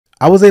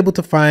I was able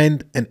to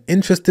find an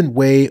interesting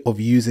way of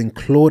using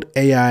Claude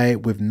AI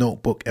with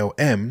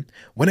NotebookLM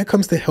when it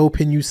comes to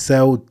helping you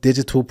sell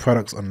digital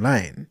products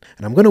online.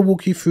 And I'm going to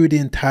walk you through the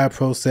entire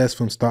process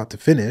from start to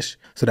finish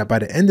so that by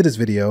the end of this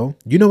video,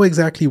 you know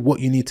exactly what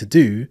you need to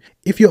do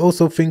if you're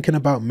also thinking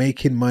about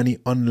making money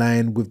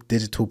online with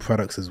digital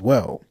products as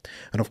well.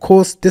 And of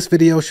course, this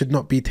video should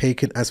not be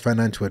taken as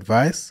financial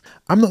advice.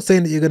 I'm not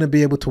saying that you're going to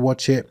be able to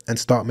watch it and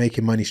start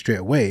making money straight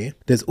away.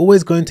 There's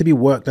always going to be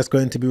work that's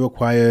going to be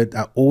required.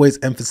 I always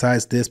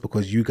emphasize this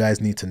because you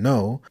guys need to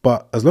know.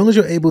 But as long as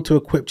you're able to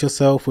equip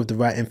yourself with the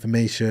right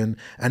information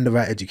and the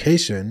right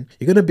education,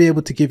 you're going to be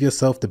able to give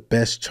yourself the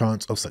best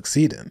chance of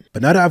succeeding.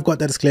 But now that I've got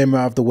that disclaimer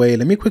out of the way,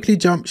 let me quickly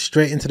jump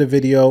straight into the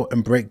video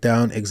and break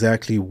down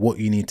exactly what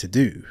you need to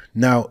do.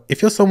 Now,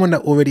 if you're someone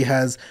that already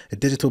has a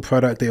digital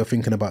product that you're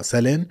thinking about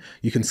selling,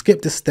 you can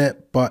skip this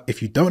step. But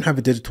if you don't have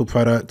a digital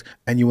product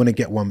and you want to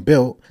get one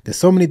built, there's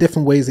so many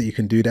different ways that you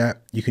can do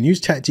that. You can use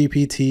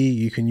ChatGPT,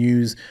 you can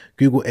use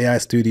Google AI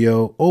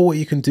Studio, or what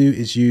you can do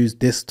is use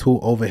this tool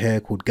over here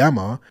called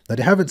Gamma. Now,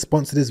 they haven't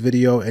sponsored this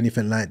video or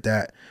anything like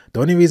that. The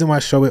only reason why I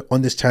show it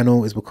on this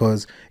channel is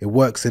because it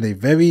works in a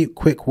very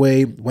quick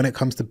way when it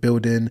comes to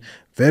building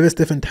various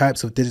different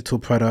types of digital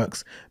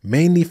products,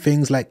 mainly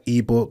things like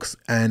ebooks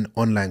and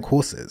online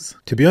courses.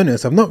 To be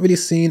honest, I've not really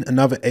seen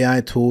another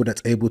AI tool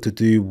that's able to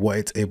do what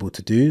it's able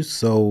to do.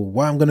 So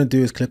what I'm going to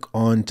do is click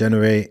on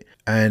generate.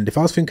 And if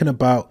I was thinking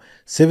about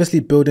seriously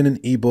building an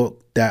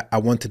ebook that I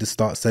wanted to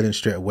start selling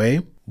straight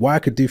away, what I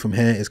could do from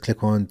here is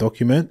click on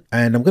document,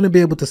 and I'm going to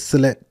be able to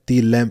select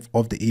the length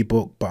of the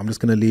ebook, but I'm just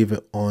going to leave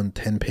it on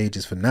 10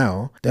 pages for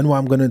now. Then what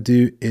I'm going to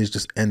do is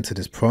just enter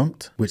this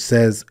prompt, which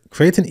says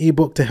create an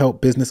ebook to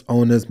help business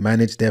owners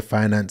manage their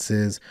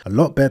finances a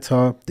lot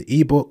better. The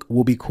ebook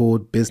will be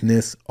called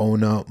Business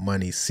Owner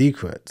Money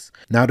Secrets.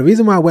 Now, the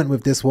reason why I went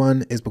with this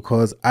one is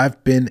because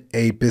I've been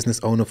a business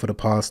owner for the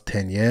past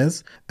 10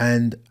 years,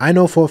 and I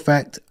know for a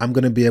fact I'm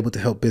going to be able to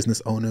help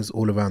business owners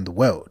all around the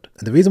world.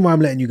 And the reason why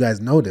I'm letting you guys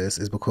know this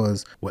is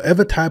because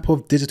whatever type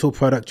of digital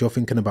product you're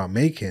thinking about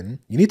making,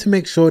 you need to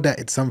make sure that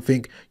it's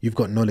something you've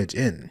got knowledge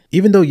in.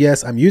 Even though,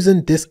 yes, I'm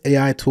using this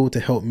AI tool to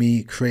help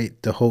me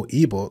create the whole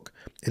ebook,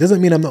 it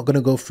doesn't mean I'm not going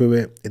to go through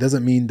it. It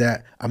doesn't mean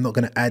that I'm not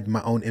going to add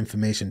my own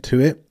information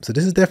to it. So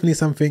this is definitely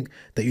something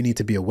that you need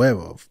to be aware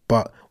of.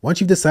 But once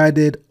you've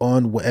decided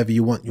on whatever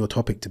you want your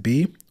topic to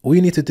be, all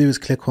you need to do is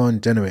click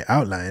on generate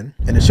outline,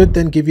 and it should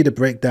then give you the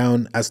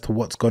breakdown as to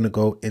what's going to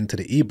go into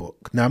the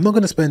ebook. Now, I'm not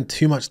going to spend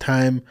too much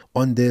time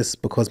on this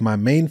because my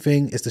main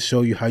thing is to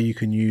show you how you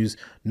can use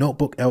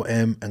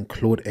NotebookLM and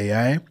Claude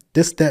AI.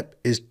 This step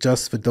is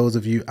just for those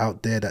of you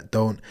out there that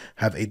don't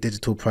have a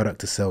digital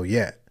product to sell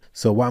yet.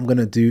 So what I'm going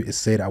to do is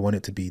say that I want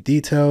it to be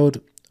detailed.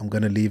 I'm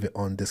going to leave it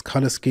on this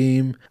color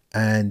scheme.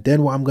 And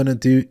then what I'm going to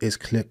do is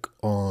click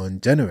on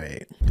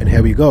generate. And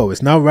here we go.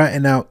 It's now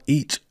writing out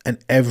each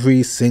and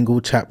every single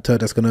chapter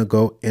that's going to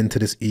go into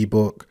this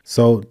ebook.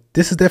 So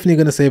this is definitely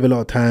going to save a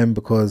lot of time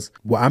because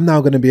what I'm now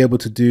going to be able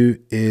to do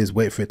is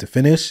wait for it to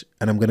finish.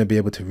 And I'm going to be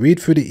able to read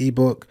through the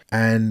ebook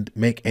and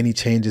make any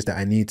changes that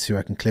I need to.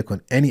 I can click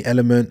on any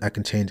element. I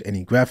can change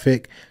any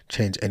graphic,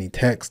 change any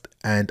text,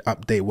 and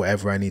update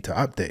whatever I need to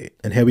update.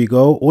 And here we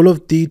go. All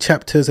of the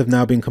chapters have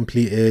now been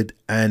completed.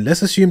 And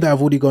let's assume that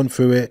I've already gone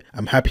through it.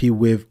 I'm happy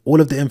with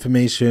all of the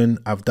information.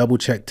 I've double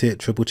checked it,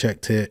 triple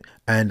checked it,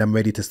 and I'm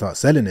ready to start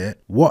selling it.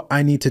 What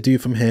I need to do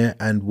from here,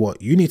 and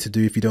what you need to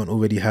do if you don't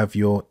already have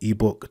your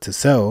ebook to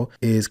sell,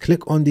 is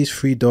click on these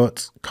three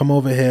dots, come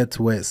over here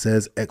to where it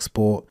says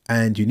export,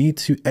 and you need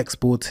to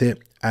export it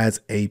as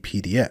a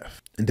PDF.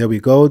 And there we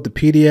go. The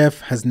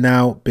PDF has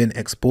now been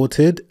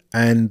exported.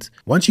 And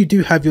once you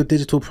do have your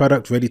digital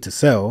product ready to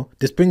sell,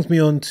 this brings me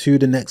on to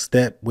the next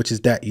step, which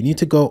is that you need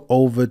to go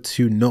over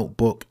to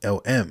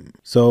NotebookLM.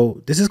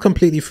 So this is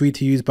completely free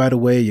to use, by the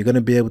way. You're going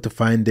to be able to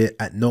find it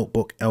at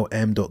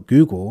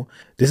notebooklm.google.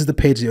 This is the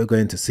page that you're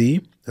going to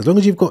see. As long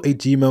as you've got a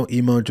Gmail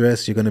email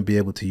address, you're going to be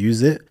able to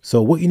use it.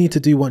 So what you need to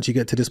do once you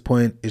get to this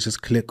point is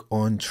just click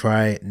on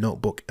try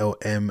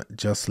NotebookLM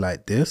just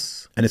like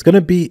this. And it's going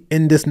to be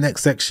in this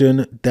next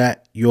section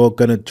that you're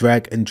going to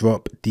drag and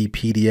drop the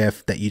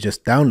PDF that you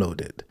just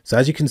downloaded. So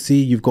as you can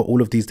see, you've got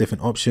all of these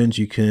different options.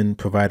 You can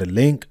provide a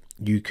link,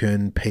 you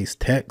can paste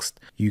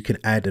text, you can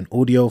add an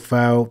audio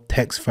file,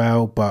 text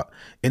file, but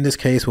in this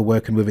case, we're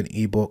working with an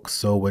ebook.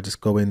 So we're just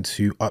going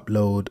to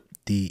upload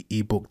the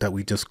ebook that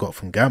we just got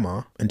from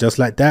Gamma. And just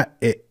like that,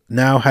 it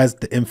now has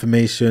the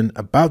information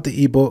about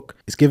the ebook.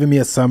 It's giving me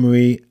a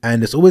summary,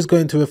 and it's always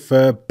going to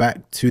refer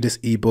back to this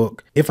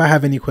ebook. If I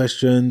have any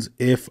questions,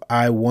 if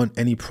I want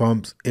any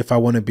prompts, if I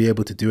want to be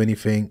able to do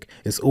anything,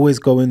 it's always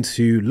going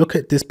to look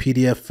at this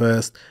PDF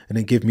first and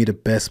then give me the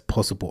best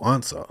possible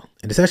answer.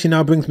 And this actually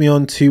now brings me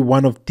on to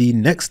one of the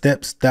next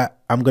steps that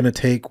I'm going to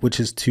take, which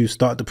is to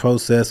start the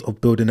process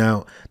of building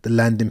out the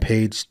landing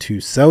page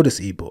to sell this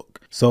ebook.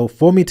 So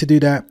for me to do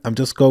that, I'm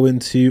just going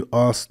to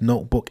ask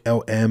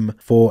NotebookLM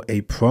for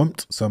a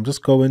prompt. So I'm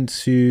just going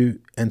to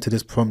enter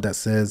this prompt that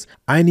says,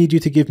 I need you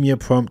to give me a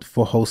prompt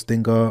for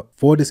Hostinger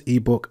for this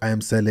ebook I am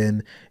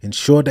selling.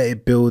 Ensure that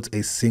it builds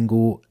a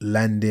single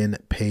landing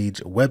page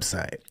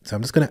website. So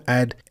I'm just going to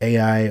add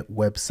AI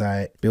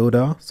website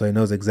builder so it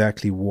knows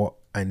exactly what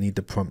I need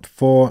the prompt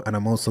for. And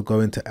I'm also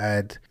going to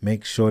add,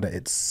 make sure that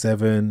it's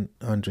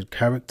 700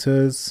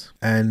 characters,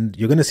 and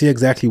you're going to see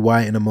exactly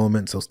why in a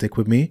moment, so stick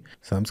with me.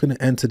 So I'm just going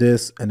to enter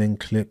this and then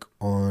click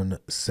on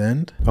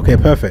send. Okay,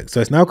 perfect. So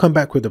it's now come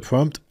back with the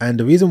prompt, and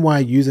the reason why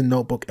using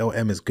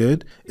NotebookLM is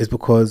good is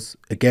because,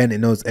 again, it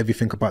knows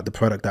everything about the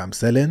product that I'm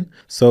selling.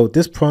 So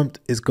this prompt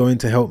is going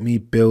to help me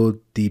build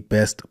the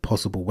best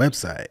possible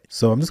website.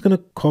 So I'm just going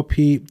to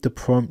copy the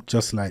prompt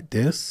just like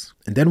this.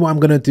 And then what I'm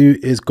going to do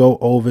is go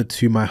over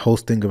to my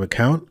Hostinger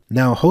account.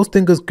 Now,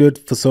 Hostinger is good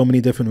for so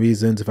many different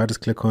reasons. If I just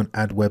click on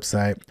add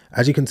website,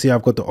 as you can see,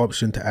 I've got the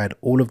option to add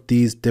all of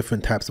these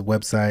different types of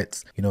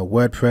websites, you know,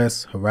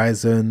 WordPress,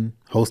 Horizon,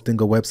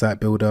 Hostinger website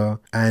builder.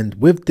 And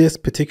with this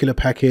particular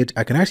package,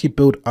 I can actually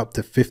build up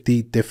to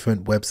 50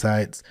 different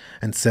websites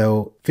and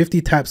sell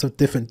 50 types of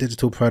different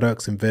digital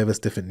products in various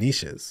different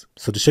niches.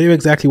 So to show you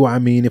exactly what I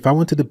mean, if I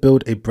wanted to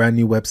build a brand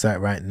new website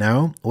right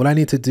now, all I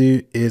need to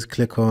do is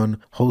click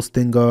on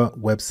Hostinger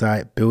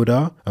website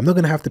builder. I'm not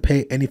going to have to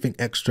pay anything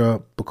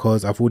extra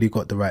because I've already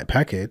got the right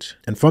package.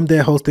 And from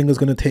there, Hostinger is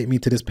going to take me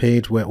to this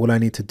page where all I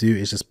need to do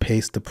is just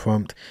paste the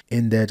prompt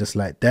in there just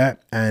like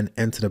that and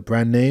enter the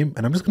brand name.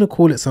 And I'm just going to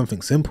call it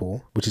something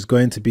simple, which is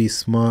going to be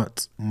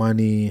Smart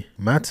Money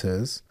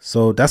Matters.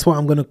 So that's what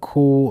I'm going to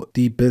call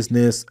the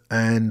business.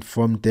 And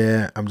from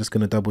there, I'm just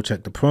going to double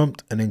check the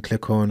prompt and then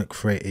click on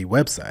create a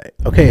website.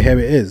 Okay, here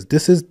it is.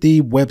 This is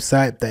the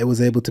website that it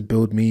was able to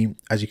build me.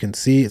 As you can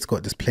see, it's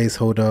got this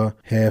placeholder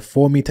here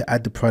for me to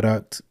add the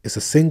product. It's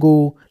a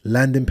single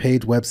landing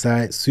page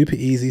website, super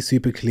easy,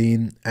 super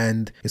clean.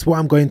 And it's what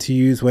I'm going to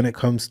use when it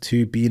comes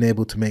to being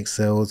able to make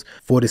sales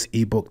for this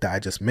ebook that I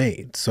just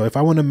made. So if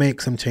I want to make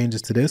some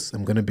changes to this,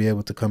 I'm going to be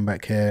able to come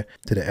back here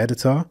to the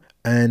editor.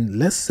 And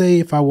let's say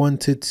if I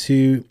wanted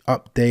to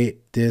update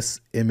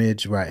this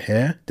image right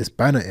here, this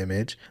banner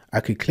image, I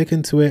could click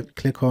into it,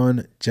 click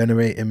on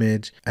generate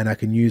image, and I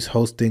can use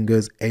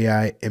Hostinger's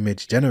AI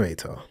image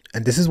generator.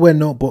 And this is where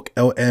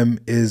NotebookLM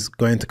is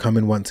going to come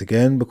in once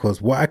again,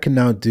 because what I can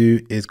now do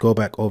is go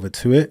back over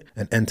to it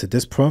and enter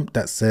this prompt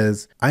that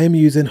says, I am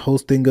using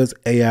Hostinger's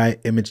AI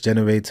image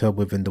generator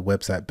within the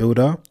website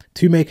builder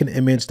to make an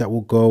image that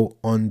will go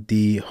on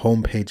the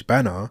homepage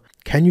banner.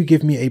 Can you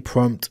give me a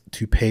prompt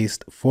to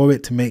paste for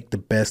it to make the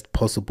best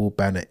possible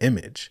banner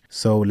image?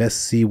 So let's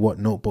see what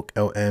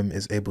NotebookLM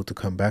is able to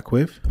come back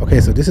with. Okay,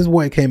 so this is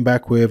what it came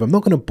back with. I'm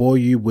not going to bore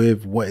you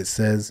with what it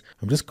says.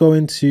 I'm just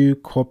going to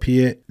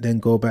copy it, then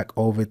go back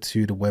over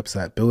to the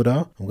website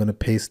builder. I'm going to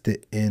paste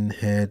it in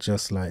here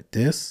just like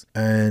this.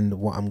 And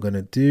what I'm going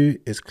to do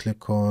is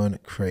click on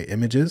create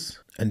images.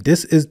 And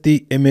this is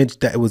the image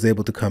that it was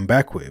able to come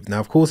back with. Now,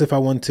 of course, if I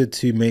wanted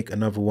to make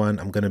another one,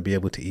 I'm going to be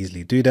able to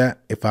easily do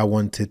that. If I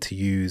wanted to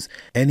use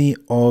any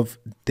of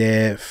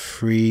their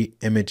free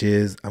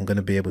images, I'm going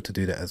to be able to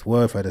do that as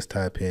well. If I just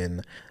type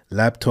in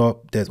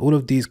laptop, there's all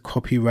of these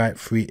copyright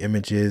free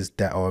images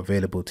that are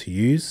available to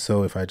use.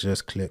 So if I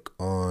just click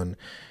on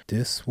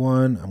this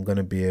one, I'm going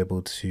to be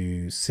able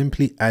to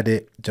simply add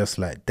it just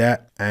like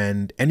that.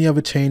 And any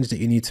other change that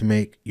you need to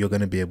make, you're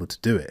going to be able to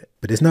do it.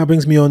 But this now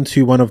brings me on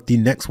to one of the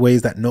next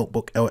ways that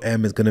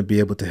NotebookLM is going to be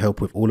able to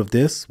help with all of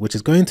this, which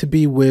is going to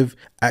be with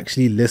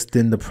actually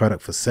listing the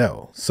product for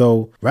sale.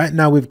 So right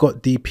now we've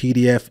got the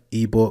PDF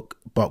ebook,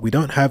 but we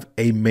don't have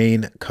a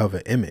main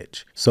cover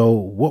image. So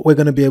what we're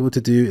going to be able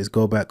to do is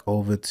go back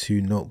over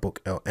to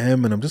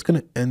NotebookLM, and I'm just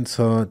going to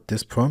enter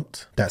this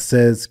prompt that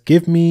says,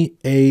 give me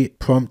a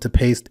prompt to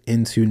paste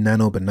into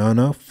Nano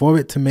Banana for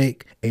it to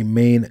make a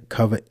main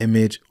cover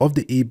image of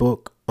the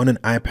ebook on an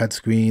iPad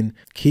screen.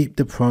 Keep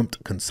the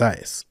prompt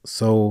concise.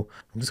 So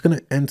I'm just going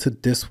to enter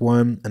this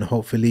one, and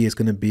hopefully it's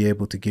going to be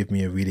able to give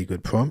me a really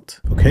good prompt.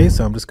 Okay,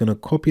 so I'm just going to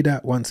copy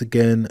that once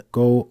again,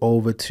 go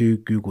over to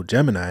Google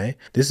Gemini.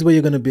 This is where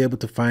you're going to be able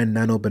to find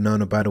Nano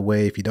Banana, by the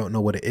way. If you don't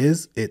know what it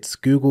is, it's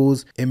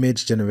Google's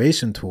image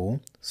generation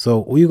tool.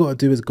 So all you got to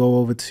do is go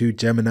over to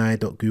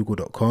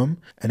gemini.google.com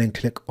and then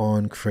click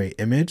on create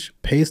image,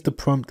 paste the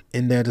prompt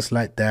in there just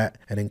like that,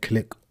 and then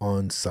click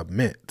on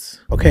submit.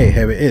 Okay,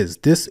 here it is.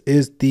 This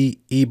is the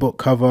ebook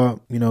cover.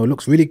 You know, it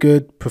looks really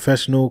good,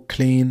 professional,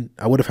 clean.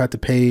 I would have had to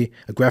pay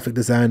a graphic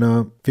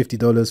designer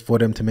 $50 for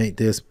them to make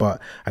this,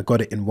 but I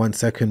got it in 1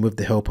 second with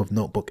the help of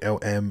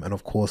NotebookLM and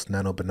of course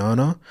Nano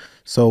Banana.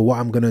 So what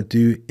I'm going to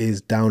do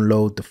is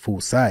download the full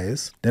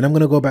size. Then I'm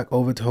going to go back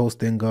over to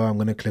Hostinger. I'm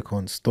going to click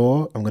on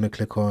store. I'm going to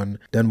click on,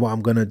 then what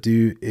I'm going to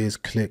do is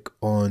click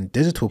on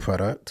digital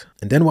product.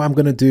 And then what I'm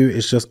going to do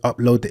is just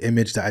upload the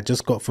image that I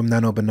just got from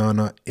Nano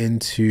Banana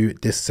into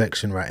this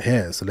section right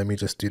here. So let me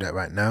just do that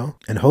right now.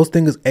 And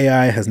Hostinger's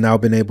AI has now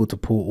been able to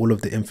pull all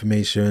of the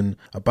information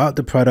about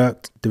the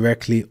product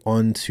directly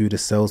onto the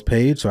sales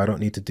page. So I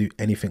don't need to do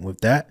anything with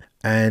that.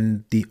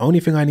 And the only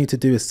thing I need to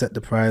do is set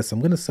the price. I'm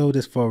going to sell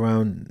this for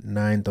around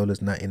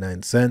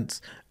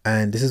 $9.99.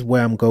 And this is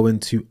where I'm going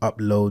to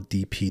upload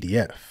the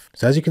PDF.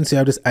 So as you can see,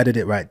 I've just added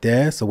it right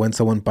there. So when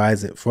someone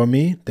buys it from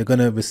me, they're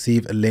going to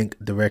receive a link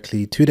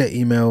directly to their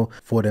email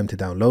for them to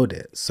download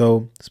it.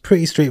 So it's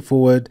pretty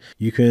straightforward.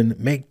 You can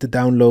make the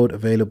download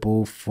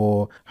available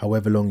for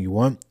however long you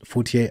want,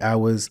 48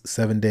 hours,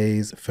 7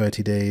 days,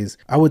 30 days.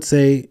 I would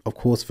say, of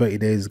course, 30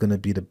 days is going to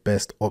be the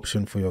best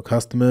option for your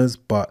customers.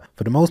 But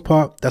for the most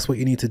part, that's what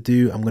you need to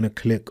do. I'm going to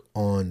click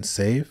on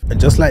save.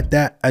 And just like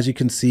that, as you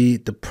can see,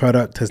 the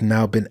product has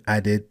now been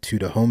added to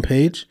the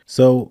homepage.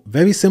 So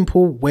very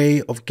simple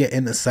way of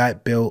getting a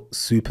site built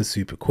super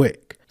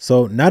quick.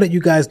 So now that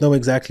you guys know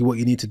exactly what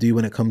you need to do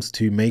when it comes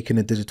to making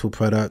a digital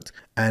product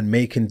and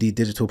making the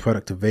digital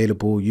product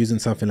available using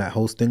something like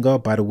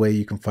Hostinger, by the way,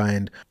 you can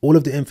find all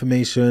of the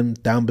information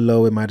down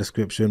below in my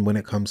description when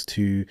it comes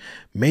to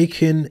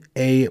making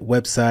a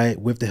website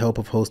with the help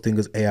of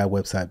Hostinger's AI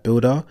website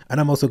builder. And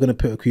I'm also going to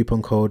put a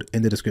coupon code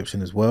in the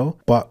description as well.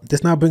 But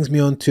this now brings me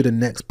on to the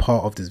next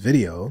part of this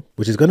video,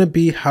 which is going to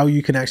be how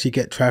you can actually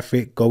get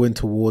traffic going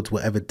towards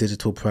whatever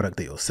digital product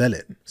that you're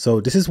selling. So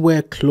this is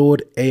where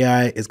Claude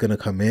AI is going to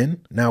come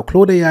in. Now,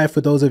 Claude AI, for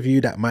those of you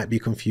that might be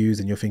confused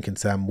and you're thinking,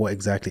 Sam, what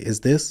exactly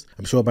is this?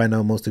 I'm sure by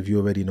now most of you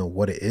already know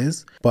what it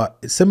is, but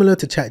it's similar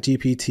to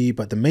ChatGPT,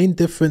 but the main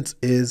difference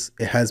is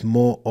it has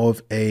more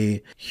of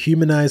a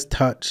humanized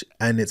touch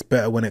and it's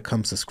better when it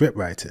comes to script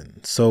writing.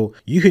 So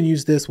you can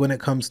use this when it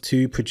comes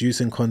to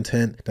producing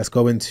content that's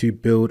going to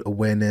build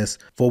awareness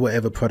for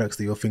whatever products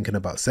that you're thinking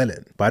about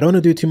selling. But I don't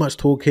want to do too much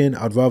talking.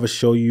 I'd rather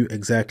show you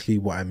exactly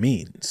what I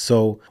mean.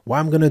 So what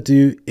I'm going to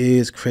do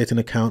is create an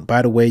account.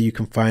 By the way, you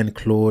can find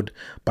Claude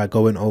by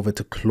going over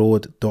to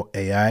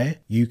Claude.ai.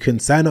 You can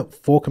sign up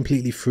for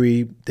completely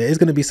free. There is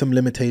going to be some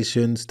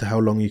limitations to how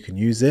long you can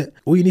use it.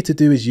 All you need to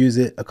do is use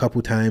it a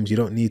couple times. You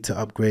don't need to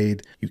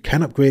upgrade. You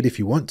can upgrade if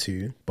you want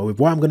to, but with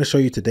what I'm going to show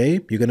you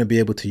today, you're going to be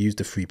able to use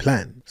the free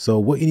plan. So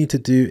what you need to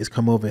do is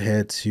come over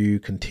here to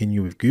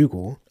continue with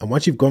Google. And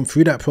once you've gone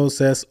through that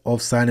process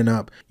of signing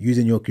up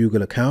using your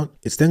Google account,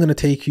 it's then going to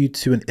take you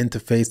to an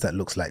interface that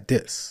looks like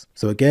this.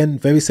 So again,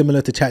 very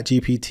similar to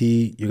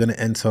ChatGPT, you're going to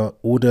enter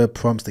all the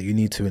prompts that you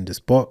need to in this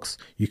box.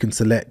 You can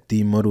select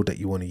the model that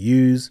you want to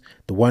use.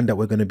 The one that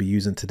we're going to be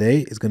using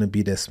today is going to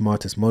be their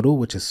smartest model,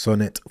 which is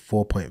Sonnet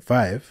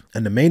 4.5.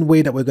 And the main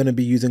way that we're going to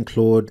be using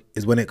Claude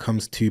is when it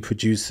comes to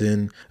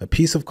producing a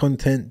piece of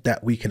content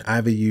that we can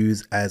either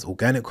use as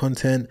organic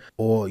content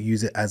or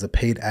use it as a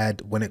paid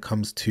ad when it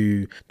comes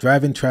to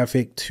driving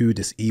traffic to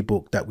this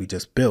ebook that we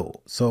just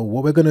built. So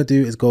what we're going to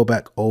do is go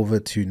back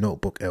over to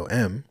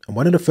NotebookLM. And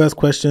one of the first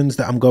questions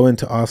that I'm going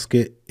to ask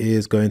it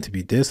is going to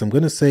be this. I'm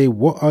going to say,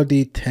 what are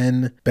the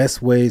 10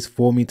 best ways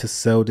for me to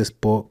sell this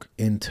book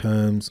in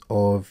terms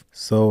of,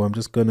 so I'm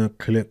just going to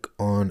click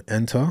on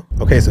enter.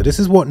 Okay, so this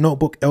is what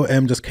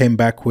NotebookLM just came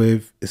back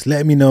with. It's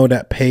letting me know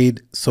that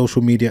paid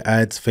social media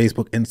ads,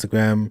 Facebook,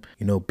 Instagram,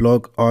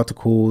 blog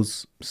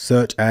articles,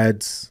 search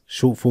ads,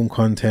 short form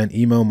content,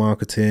 email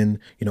marketing,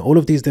 all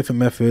of these different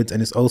methods.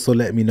 And it's also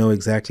letting me know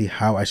exactly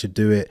how I should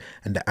do it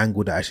and the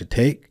angle that I should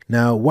take.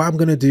 Now, what I'm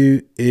going to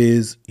do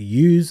is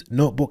use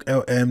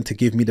NotebookLM to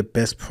give me the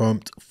best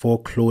prompt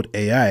for Claude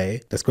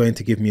AI that's going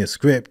to give me a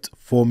script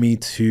for me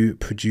to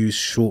produce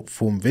short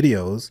form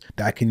videos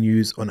that I can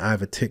use on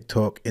either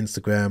TikTok,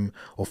 Instagram,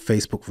 or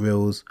Facebook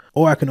Reels,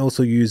 or I can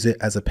also use it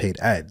as a paid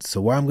ad.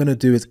 So what I'm going to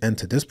do is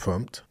enter this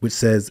prompt, which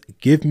says,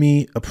 give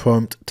me a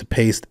prompt to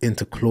paste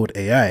into Claude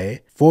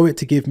AI for it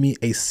to give me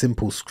a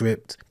simple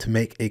script to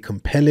make a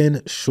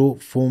compelling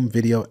short form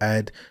video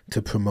ad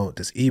to promote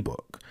this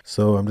ebook.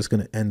 So I'm just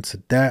going to enter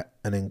that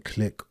and then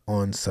click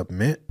on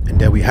submit.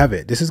 And there we have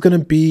it. This is going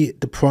to be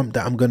the prompt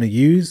that I'm going to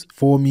use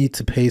for me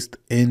to paste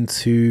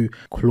into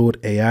Claude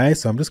AI.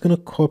 So I'm just going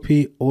to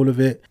copy all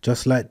of it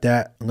just like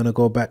that. I'm going to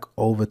go back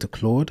over to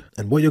Claude.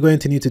 And what you're going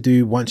to need to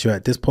do once you're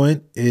at this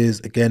point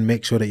is, again,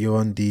 make sure that you're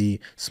on the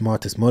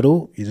smartest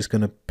model. You're just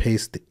going to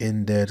paste it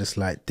in there just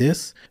like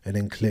this and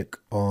then click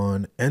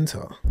on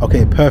enter.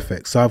 Okay,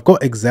 perfect. So I've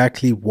got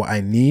exactly what I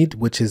need,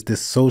 which is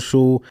this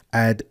social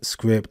ad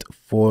script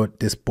for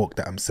this book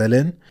that I'm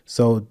selling.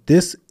 So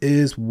this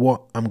is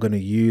what I'm going to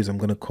use. I'm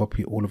going to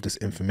copy all of this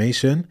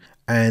information.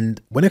 And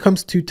when it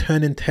comes to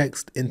turning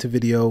text into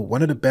video,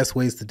 one of the best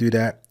ways to do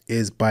that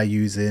is by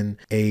using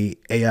a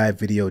AI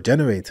video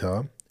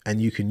generator. And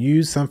you can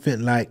use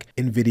something like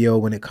InVideo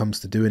when it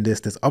comes to doing this.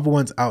 There's other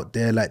ones out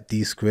there like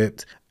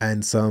Descript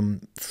and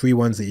some free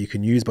ones that you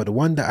can use. But the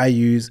one that I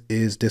use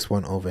is this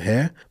one over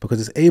here because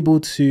it's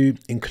able to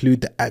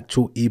include the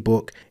actual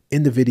ebook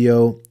in the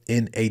video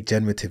in a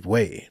generative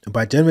way. And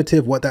by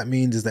generative, what that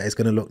means is that it's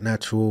going to look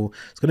natural.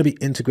 It's going to be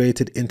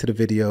integrated into the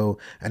video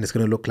and it's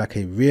going to look like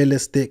a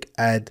realistic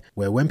ad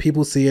where when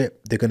people see it,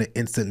 they're going to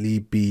instantly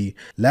be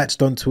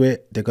latched onto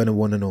it. They're going to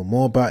want to know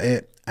more about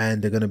it.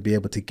 And they're going to be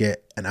able to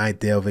get an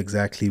idea of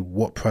exactly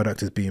what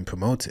product is being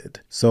promoted.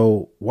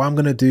 So what I'm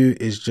going to do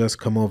is just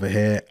come over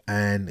here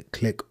and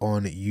click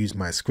on use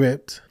my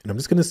script. And I'm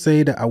just going to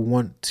say that I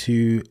want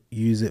to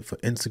use it for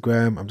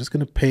Instagram. I'm just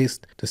going to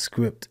paste the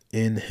script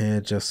in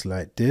here just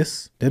like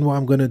this. Then what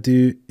I'm going to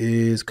do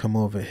is come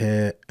over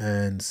here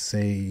and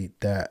say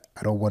that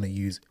I don't want to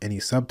use any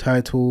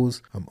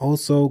subtitles. I'm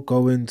also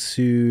going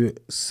to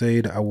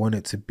say that I want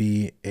it to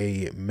be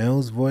a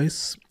male's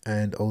voice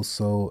and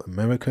also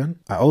American.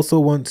 I also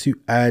want to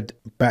add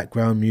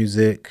background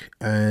music,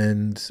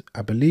 and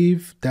I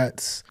believe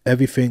that's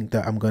everything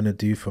that I'm going to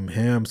do from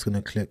here. I'm just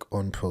going to click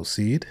on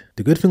proceed.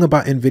 The good thing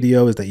about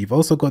InVideo is that you've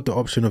also got the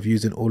option of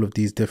using all of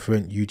these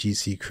different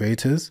UGC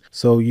creators.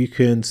 So you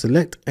can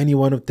select any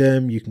one of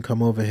them. You can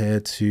come over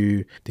here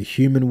to the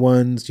human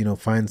ones, you know,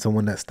 find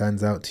someone that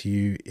stands out to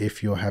you.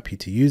 If you're happy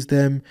to use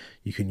them,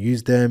 you can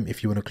use them.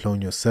 If you want to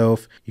clone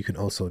yourself, you can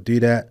also do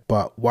that.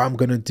 But what I'm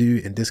going to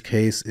do in this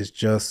case is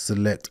just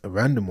select a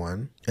random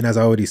one. And as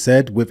I already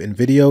said, with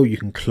InVideo, you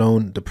can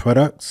clone the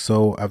product.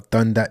 So I've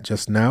done that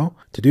just now.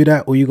 To do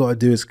that, all you got to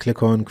do is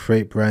click on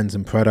create brands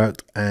and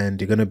product, and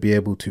you're going to be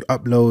able to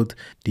upload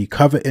the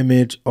cover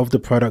image of the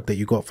product that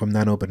you got from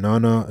Nano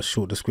Banana, a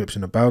short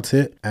description about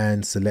it,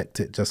 and select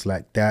it just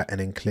like that, and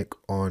then click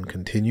on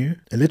continue.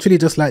 And literally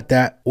just like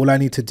that, all I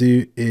need to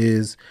do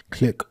is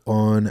click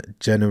on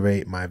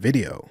generate my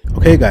video.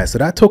 Okay guys, so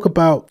that took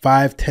about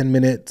 5-10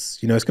 minutes.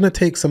 You know, it's going to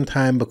take some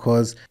time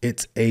because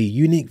it's a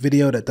unique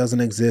video that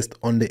doesn't exist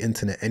on the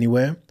internet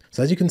anywhere.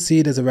 So as you can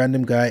see, there's a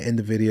random guy in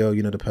the video,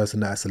 you know, the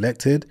person that I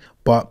selected,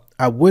 but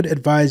I would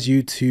advise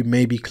you to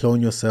maybe clone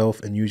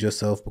yourself and use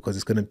yourself because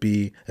it's going to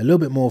be a little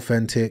bit more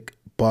authentic.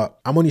 But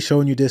I'm only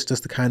showing you this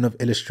just to kind of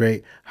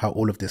illustrate how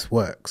all of this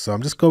works. So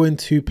I'm just going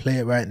to play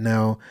it right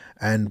now,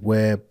 and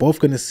we're both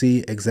going to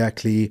see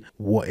exactly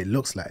what it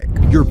looks like.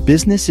 Your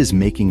business is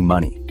making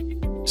money.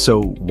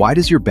 So why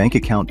does your bank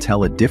account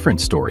tell a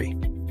different story?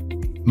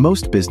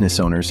 Most business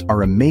owners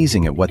are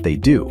amazing at what they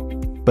do,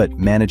 but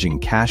managing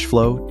cash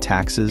flow,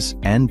 taxes,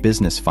 and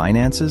business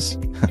finances?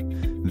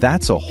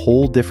 That's a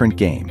whole different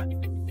game.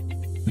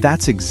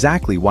 That's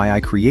exactly why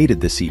I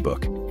created this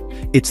ebook.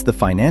 It's the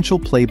financial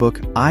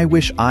playbook I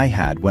wish I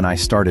had when I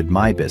started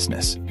my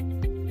business.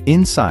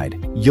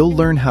 Inside, you'll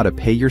learn how to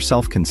pay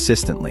yourself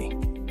consistently,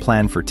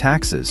 plan for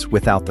taxes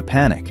without the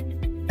panic,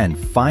 and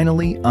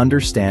finally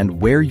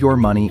understand where your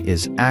money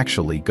is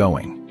actually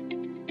going.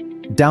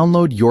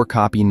 Download your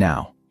copy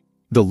now.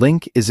 The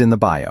link is in the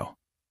bio.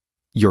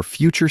 Your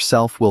future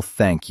self will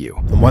thank you.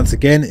 And once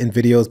again,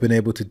 InVideo has been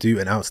able to do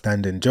an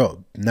outstanding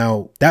job.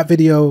 Now, that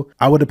video,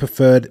 I would have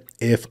preferred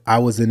if I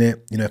was in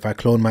it, you know, if I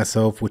cloned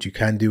myself, which you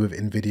can do with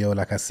InVideo,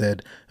 like I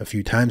said a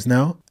few times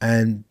now.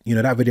 And, you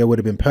know, that video would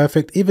have been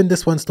perfect. Even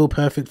this one's still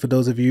perfect for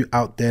those of you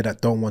out there that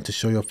don't want to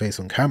show your face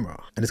on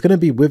camera. And it's going to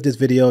be with this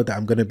video that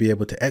I'm going to be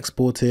able to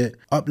export it,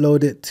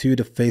 upload it to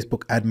the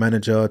Facebook ad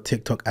manager,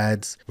 TikTok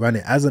ads, run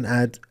it as an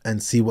ad,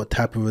 and see what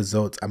type of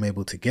results I'm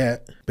able to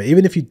get. But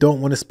even if you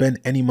don't want to spend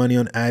any money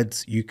on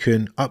ads, you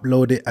can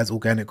upload it as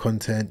organic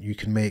content. You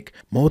can make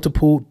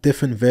multiple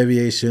different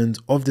variations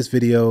of this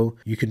video.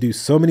 You can do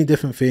so many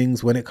different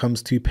things when it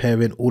comes to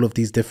pairing all of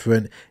these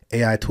different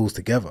AI tools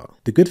together.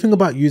 The good thing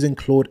about using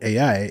Claude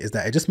AI is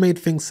that it just made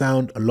things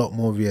sound a lot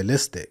more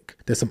realistic.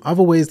 There's some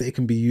other ways that it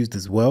can be used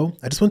as well.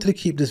 I just wanted to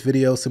keep this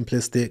video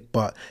simplistic,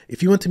 but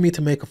if you wanted me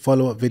to make a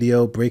follow-up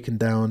video breaking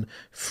down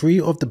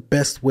 3 of the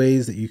best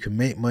ways that you can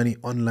make money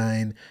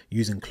online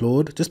using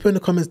Claude, just put in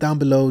the comments down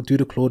below, do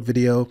the Claude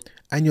video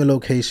and your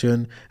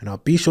location, and I'll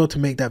be sure to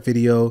make that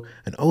video,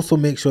 and also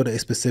make sure that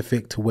it's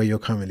specific to where you're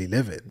currently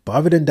living. But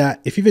other than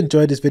that, if you've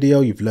enjoyed this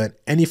video, you've learned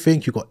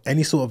anything, you got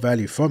any sort of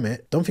value from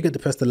it, don't forget to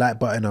press the like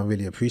button. I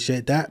really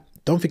appreciate that.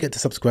 Don't forget to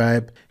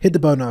subscribe, hit the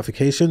bell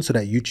notification so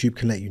that YouTube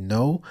can let you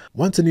know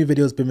once a new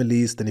video has been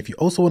released. And if you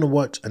also want to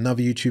watch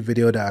another YouTube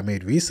video that I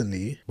made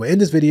recently, where in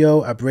this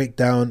video I break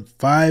down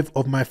 5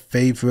 of my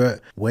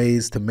favorite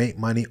ways to make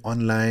money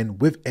online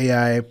with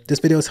AI. This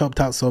video has helped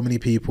out so many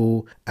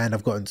people and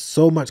I've gotten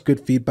so much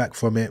good feedback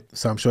from it,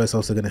 so I'm sure it's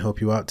also going to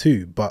help you out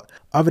too. But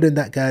other than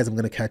that guys, I'm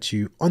going to catch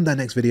you on that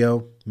next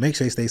video. Make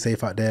sure you stay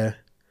safe out there.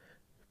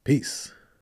 Peace.